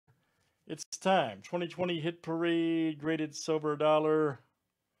It's time. 2020 Hit Parade, graded silver dollar.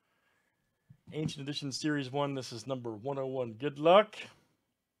 Ancient Edition Series 1. This is number 101. Good luck.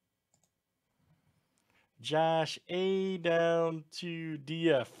 Josh A down to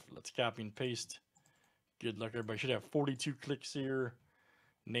DF. Let's copy and paste. Good luck, everybody. Should have 42 clicks here.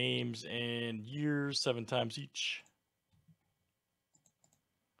 Names and years, 7 times each.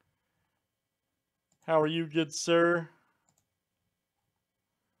 How are you, good sir?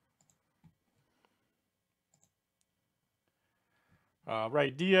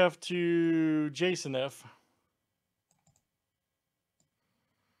 Right, DF to Jason F.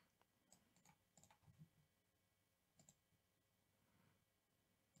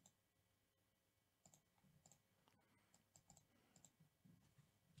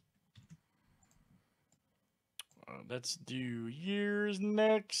 Let's do years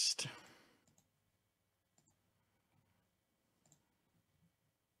next.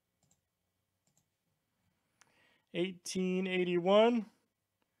 $18.81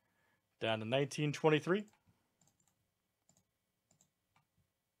 down to $19.23.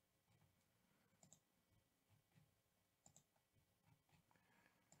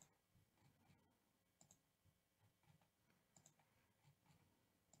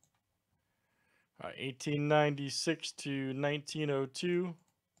 All right, 1896 to 1902.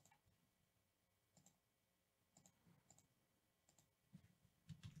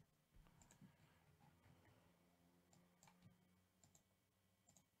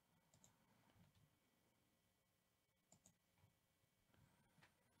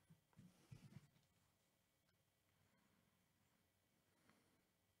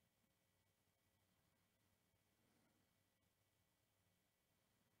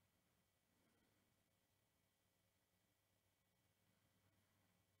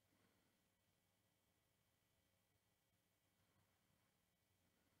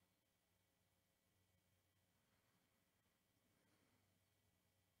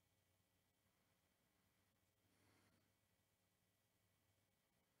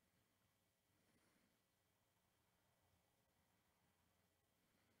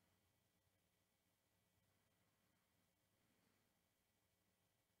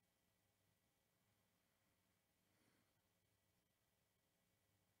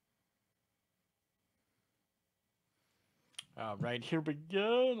 All right, here we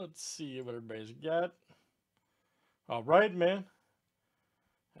go. Let's see what everybody's got. All right, man.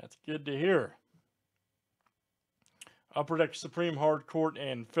 That's good to hear. Upper Deck Supreme Hard Court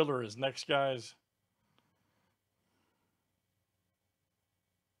and Filler is next, guys.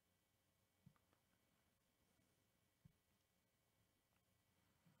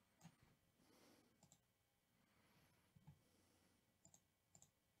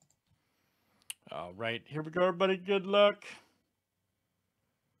 All right, here we go, everybody. Good luck.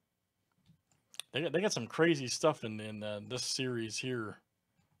 They got some crazy stuff in this series here,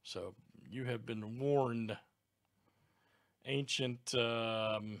 so you have been warned. Ancient.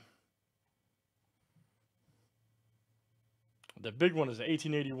 The big one is the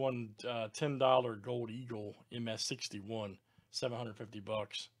 1881 $10 Gold Eagle MS61,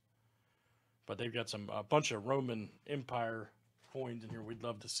 $750. But they've got a bunch of Roman Empire coins in here we'd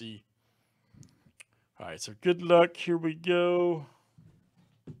love to see. All right, so good luck. Here we go.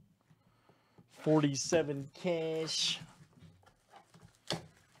 47 cash.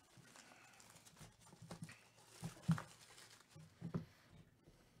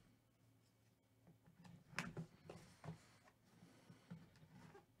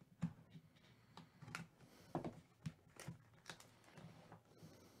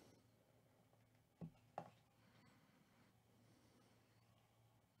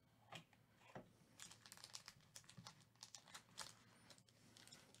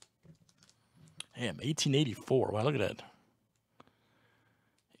 Damn, 1884. Wow, look at that.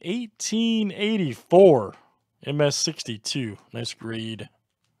 1884 MS62. Nice grade.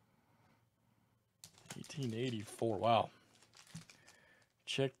 1884. Wow.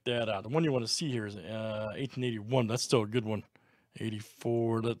 Check that out. The one you want to see here is 1881. That's still a good one.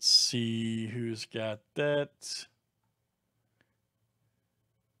 84. Let's see who's got that.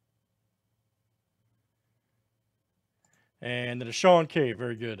 And then a Sean K.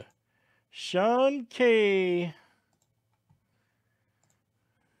 Very good. Sean K.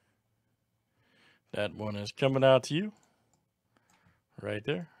 That one is coming out to you. Right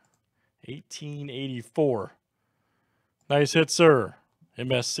there. 1884. Nice hit, sir.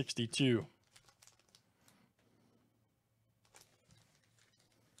 MS62.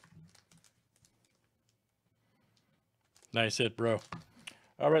 Nice hit, bro.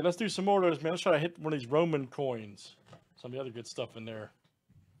 All right, let's do some more of those, man. Let's try to hit one of these Roman coins. Some of the other good stuff in there.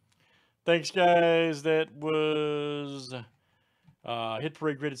 Thanks, guys. That was Hit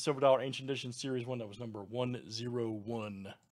Parade Graded Silver Dollar Ancient Edition Series 1. That was number 101.